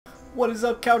What is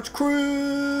up, Couch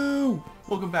Crew?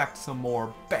 Welcome back to some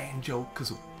more Banjo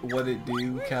Kazooie. What it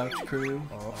do, Couch Crew?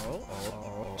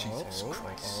 Jesus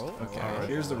Christ. Okay, Alright.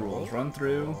 here's the rules. Run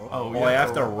through. Oh, I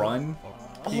have to run?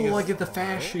 He Oh, I gets- get the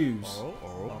fast shoes.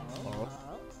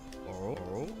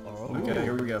 Okay,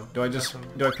 here we go. Do I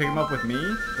pick him up with me?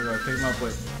 Or do I pick him up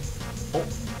with...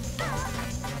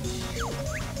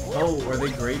 Oh, are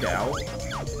they grayed out?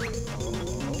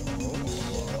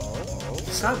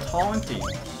 Stop taunting.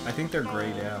 I think they're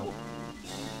grayed out.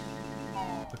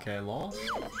 Okay, I lost?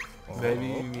 Maybe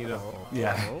you need a...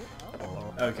 Yeah.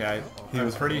 Okay, I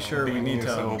was pretty sure we need to...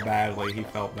 so badly, he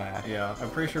felt bad. Yeah, I'm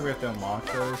pretty sure we have to unlock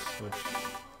those, which...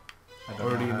 I don't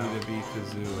Or do know you how. need to beat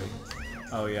Kazooie?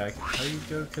 Oh yeah, how do you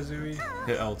go Kazooie?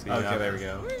 Hit LT. Okay, yeah. there we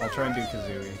go. I'll try and do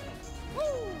Kazooie.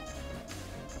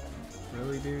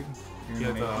 Really, dude? You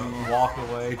You're have gonna make me... to walk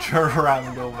away, turn around,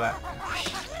 and go back.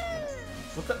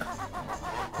 What the...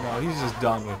 No, he's just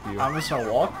done with you. I'm just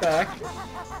gonna walk back.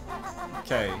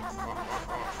 Okay.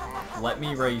 Let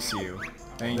me race you.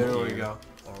 Thank you. There we go.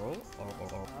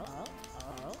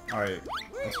 Alright,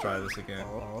 let's try this again.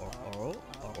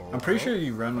 I'm pretty sure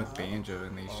you run with Banjo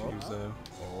in these shoes, though.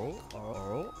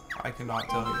 I cannot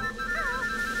tell you.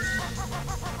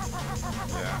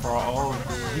 Yeah. For all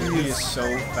He is so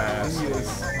fast. he is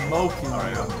smoking.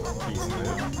 Alright, I'm piecing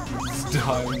it. He's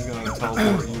done. He's gonna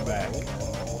teleport you back.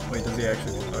 Wait, does he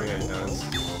actually? Oh yeah, he does.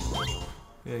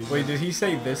 Yeah, he's Wait, did he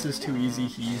say this is too easy,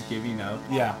 he's giving up?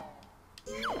 Yeah.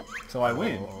 So I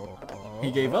win.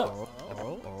 He gave up.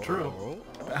 True.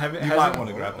 You Hasn't might want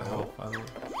to grab the health, by the way.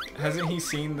 hasn't he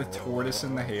seen the tortoise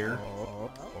in the hair?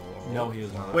 No, he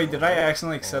is not. Wait, did I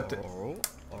accidentally accept it?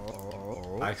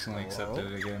 I accidentally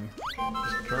accepted it again.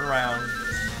 Just turn around.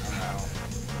 Wow.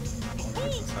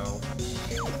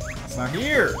 It's not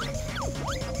here!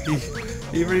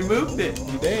 He removed it.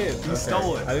 He did. He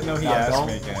stole it. I didn't know he Now asked don't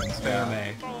me again. spam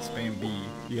A. Spam B.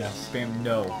 Yes. Spam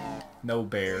no. No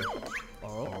bear.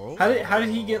 How did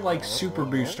he get like super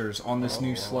boosters on this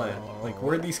new sled? Like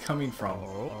where are these coming from?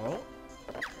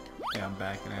 Yeah, I'm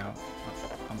backing out.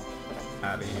 I'm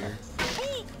out of here.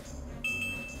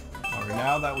 Alright,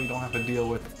 now that we don't have to deal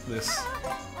with this.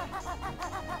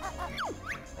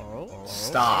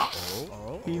 Stop.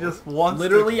 He just wants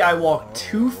Literally, I walked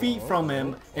 2 feet from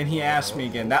him and he asked me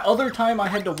again. That other time I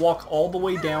had to walk all the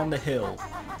way down the hill.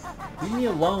 Leave me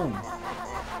alone.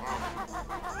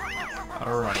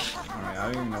 Alright. Alright,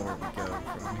 I don't even know where we go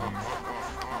from here.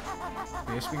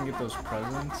 I guess we can get those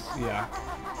presents. Yeah.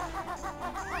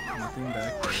 Nothing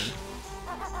back there.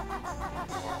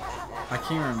 I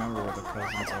can't remember where the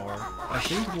presents are. I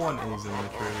think one is in the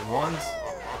tree. One's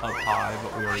up high,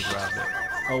 but we already grabbed it.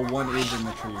 Oh, one is in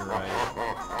the tree, you're right.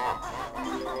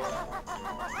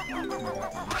 Look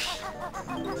at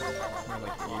these. They're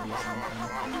like 80 something.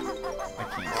 I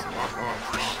can't see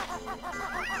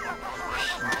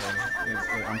it.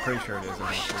 Okay. I'm pretty sure it is in the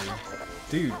tree.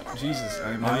 Dude, Jesus,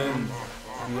 am I in...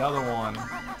 And the other one.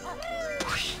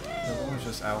 The other one's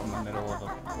just out in the middle of a,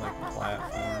 like,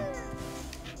 platform.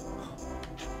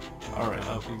 Alright,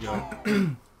 up you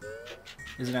go.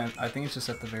 Isn't it? I think it's just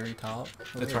at the very top.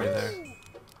 It's right there.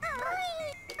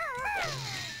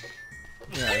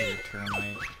 Get out of here,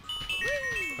 termite.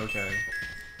 Okay.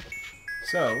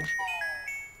 So,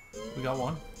 We got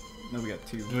one. no, we got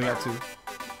 2. We got two.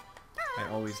 I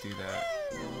always do that.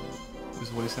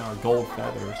 Just wasting our gold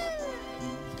feathers.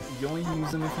 You only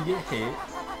use them if you get hit,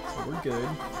 so we're good.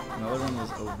 Another one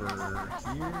was over here.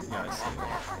 Yeah, I see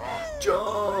it.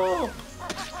 Jump!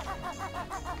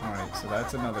 Alright, so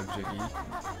that's another jiggy.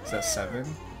 Is that 7? I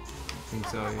think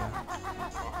so, yeah.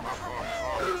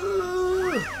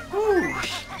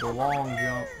 The long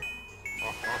jump.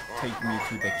 Take me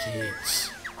to the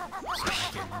kids, so I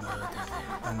can murder them.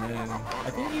 And then... I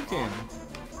think you can.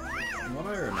 From what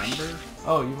I remember,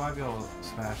 Oh, you might be able to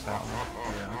smash that one.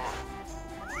 yeah.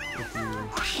 If you...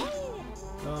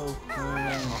 Oh,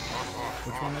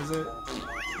 which one is it?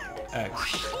 X.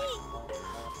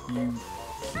 You.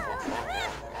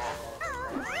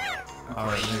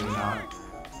 Alright, maybe not.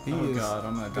 He Oh is god,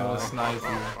 I'm gonna gonna die. snipe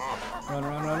you. Run,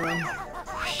 run, run, run.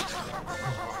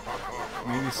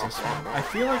 Maybe it's this one. I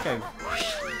feel like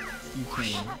you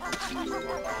can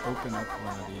open up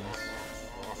one of these.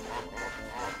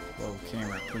 Whoa,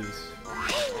 camera, please.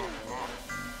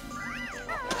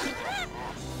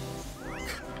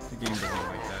 The game doesn't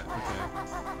like that. Okay.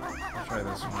 I'll try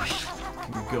this one.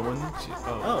 Can you go in?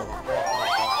 Oh. Oh!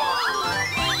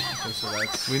 Okay, so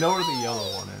that's... We know where the yellow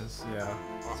one is. Yeah.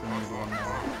 So we need one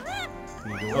more. Can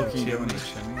you go Oh, in can you go in chimney? the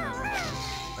chimney? That makes sense.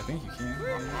 I think you can.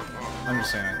 I'm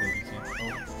just saying I think you can.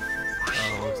 Oh.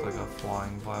 Oh, it looks like a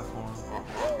flying platform.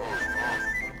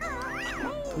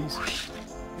 please.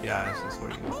 Yeah, it's just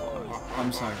where you can fly.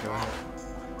 I'm sorry, go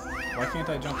ahead. Why can't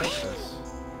I jump up this?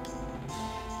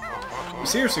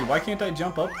 Seriously, why can't I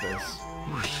jump up this?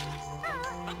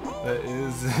 That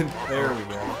is... There we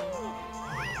go.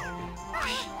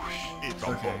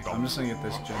 Okay, I'm just gonna get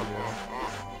this Jinjo.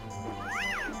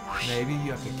 Maybe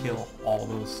you have to kill all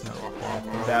those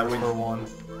snowballs. That would... for one.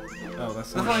 Oh,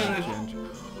 that's not not even a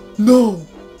Jinjo. No!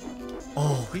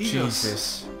 Oh, He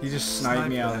Jesus. He just sniped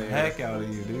me out of the the air. heck out of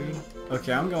you, dude.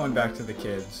 Okay, I'm going back to the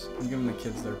kids. I'm giving the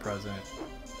kids their present.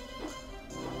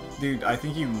 Dude, I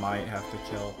think you might have to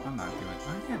kill... I'm not doing it.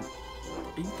 I can't...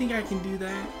 You think I can do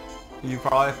that? You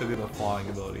probably have to do the flying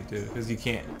ability too, because you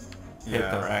can't hit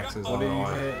their X's What on do the you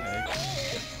line. hit?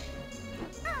 X.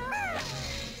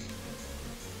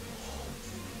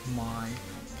 My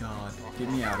God. Get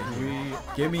me out of here.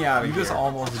 Get me out of You here. just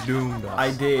almost doomed us.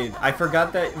 I did. I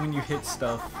forgot that when you hit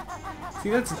stuff...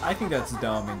 See, I think that's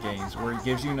dumb in games, where it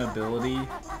gives you an ability,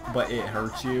 but it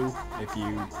hurts you if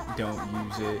you don't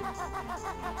use it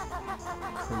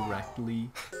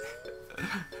correctly.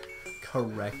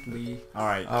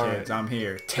 Alright, kids, I'm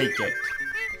here. Take it.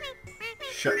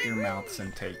 Shut your mouths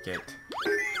and take it.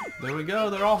 There we go.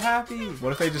 They're all happy.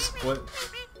 What if they just... What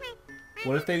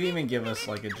if they didn't even give us,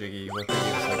 like, a Jiggy? What if they give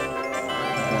us,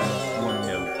 like, one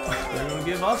note? They're gonna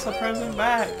give us a present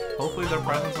back. Hopefully their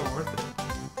presents are worth it.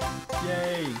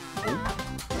 Yay!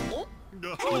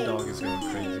 The dog is going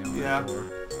crazy on the floor.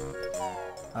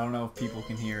 I don't know if people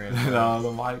can hear it. No,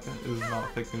 the mic is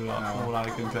not picking it up from what I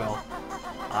can tell.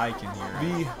 I can hear it.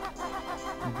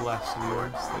 Be blessed,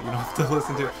 viewers, that you don't have to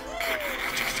listen to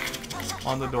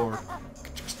on the door.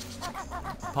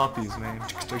 Puppies, man.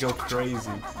 They go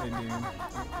crazy. They do.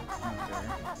 Okay.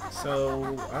 So,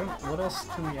 what else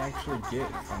can we actually get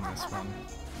from this one?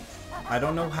 I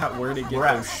don't know where to get We're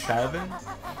at those 7.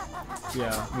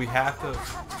 Yeah. We have to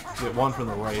get one from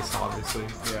the race, obviously.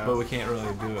 Yeah. But we can't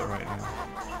really do it right now.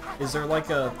 Is there like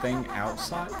a thing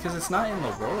outside? Because it's not in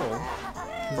the world.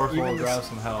 First we'll grab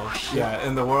some health. Yeah,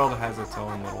 and the world has its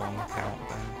own little count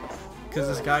thing. Because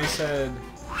this guy said...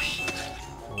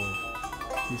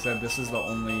 He said this is the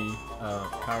only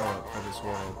power-up for this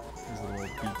world. Is the little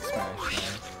beak smash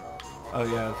thing. Oh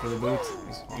yeah, for the boots,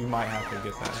 you might have to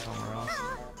get that somewhere else.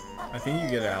 I think you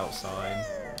get it outside.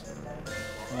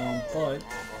 But...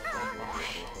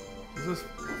 Let's just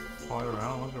fly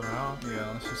around, look around.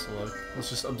 Yeah, let's just look. Let's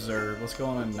just observe. Let's go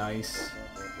on a nice...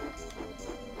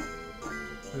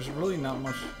 There's really not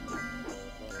much...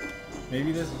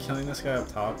 Maybe killing this guy up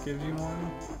top gives you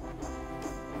one?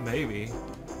 Maybe.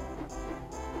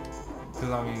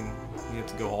 Because, I mean, you have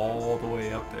to go all the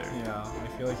way up there. Yeah, I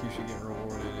feel like you should get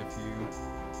rewarded if you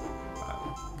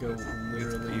go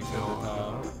literally to the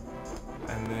top.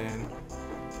 And then...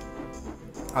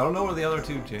 I don't know where the other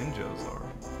 2 Jinjos are.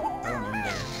 I don't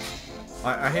either.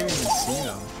 I haven't even seen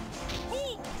them.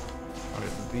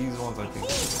 Alright, so these ones I think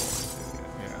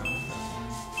Yeah.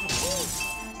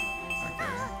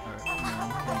 Okay. Alright.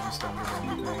 No, you just don't get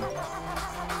anything.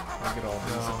 I'll get all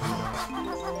these.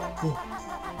 Oh.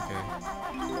 Okay.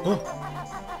 Oh!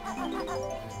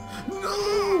 No!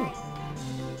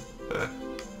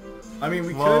 I mean,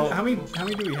 we could. How many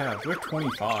do we have? We're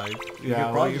 25. We could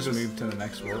probably just move to the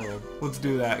next world. Let's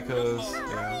do that, cause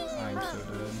yeah, I'm so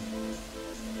dead.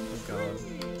 Oh God.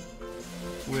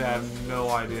 We have no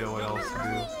idea what else to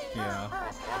do. Yeah,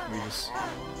 we just.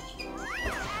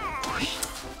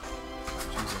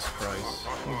 Jesus Christ.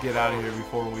 We'll get out of here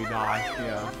before we die.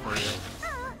 Yeah, for real.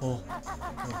 Oh.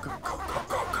 Go.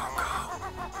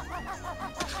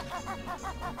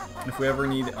 If we ever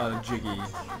need a Jiggy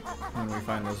when we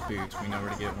find those boots, we know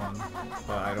where to get one.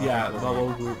 But I don't. Yeah, the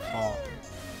low group song.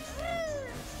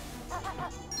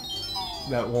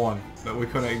 That one that we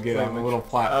couldn't get on the little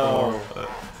platform. Oh.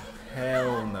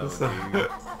 Hell no, dude.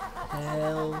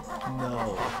 Hell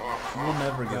no. We'll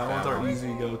never get that. That one's our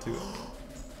easy go-to.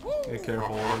 Get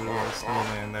careful, there's a little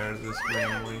snowman there just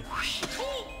randomly.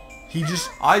 He just...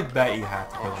 I bet you have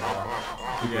to kill him all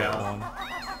to get one.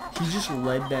 He just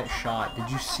led that shot. Did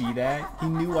you see that? He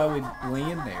knew I would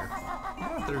land there.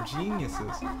 Yeah, they're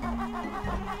geniuses.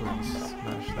 Please.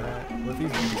 Smash that. Let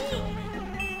these babies kill me.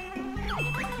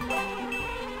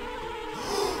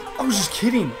 I was just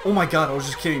kidding. Oh my God, I was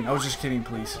just kidding.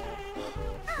 Please.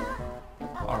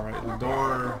 Alright, the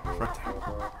door right there.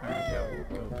 Alright, yeah, we'll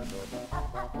go open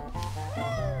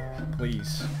it.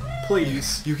 Please.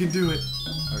 Please. You can do it.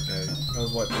 Okay. That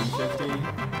was what, 350?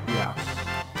 Yeah.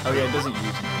 Oh yeah, it doesn't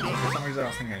use notes. For some reason I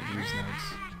don't think I use notes.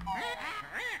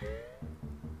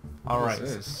 Alright. What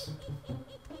is this?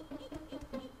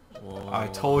 Whoa. I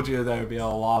told you there would be a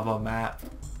lava map.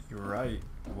 You're right.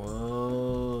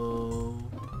 Whoa.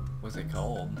 What's it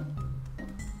called?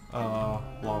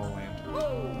 Lava Land.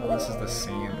 Oh, this is the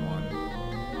sand one.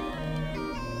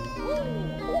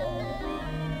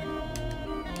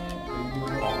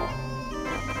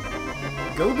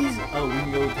 Gobies? Oh, we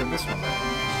can go to this one.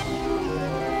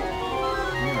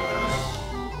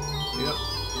 Yep.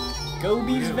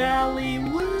 Gobies Valley,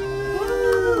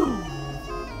 woo!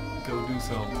 Go do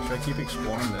some. Should I keep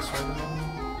exploring this way though?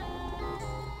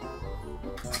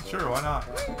 Sure, why not?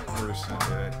 We're just gonna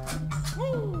do it.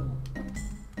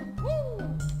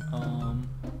 I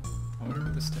wonder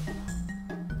where this takes.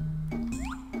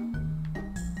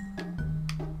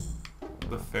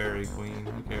 The Fairy Queen.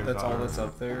 Who cares? That's about all her? that's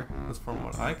up there? That's from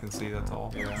what I can see, that's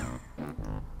all. Yeah.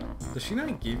 Does she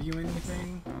not give you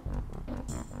anything?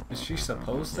 Is she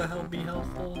supposed to be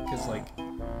helpful? Cause like...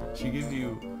 She gives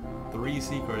you 3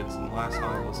 secrets, and last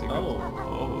time was secret.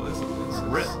 Oh, this is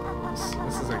rip.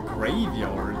 This is a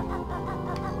graveyard.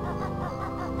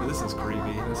 This is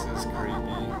creepy. This is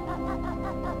creepy.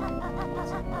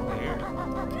 What's in there?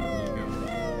 Can you go?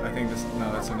 I think this.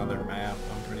 No, that's another map.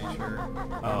 I'm pretty sure.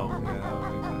 Oh, yeah, that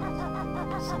would make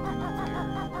sense. Something up there.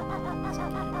 It's a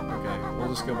gate. Okay, we'll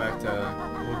just go back to.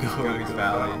 We'll go Gobies to the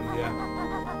Valley. Yeah.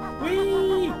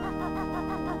 Whee!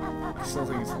 I still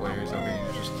think it's hilarious how being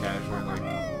just casually like,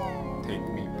 take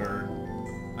me, bird.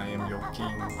 I am your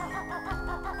king.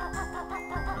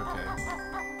 Okay.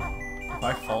 If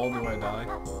I fall, do I die?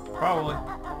 Probably.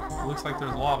 It looks like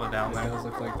there's lava down It there. does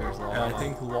look like there's lava. And I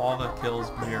think lava kills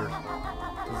bears.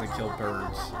 Does it kill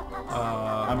birds?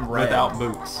 I'm red. without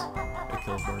boots. It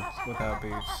kills birds. Without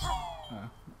boots.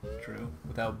 True.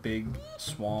 Without big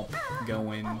swamp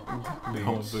going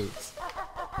boots. Boots.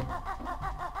 Alright,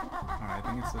 I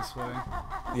think it's this way.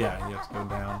 Yeah, you have to go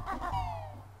down.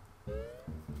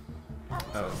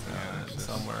 Oh, yeah, it's just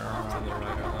somewhere to around the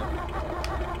right or left.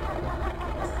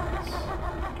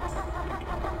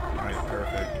 Alright,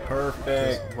 perfect.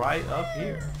 Perfect! Just right up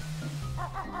here.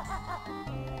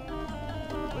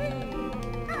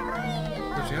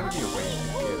 There's gotta be a way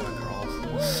to get across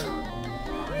this.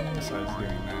 Besides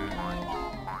doing that.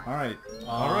 Alright.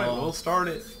 Alright, we'll start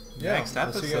it next we'll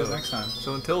episode. see you guys next time.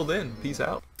 So until then, peace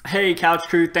out. Hey Couch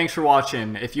Crew, thanks for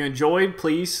watching. If you enjoyed,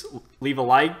 please leave a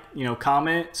like,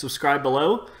 comment, subscribe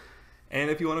below.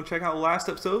 And if you want to check out the last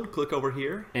episode, click over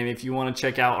here. And if you want to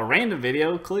check out a random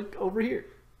video, click over here.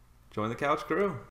 Join the Couch Crew.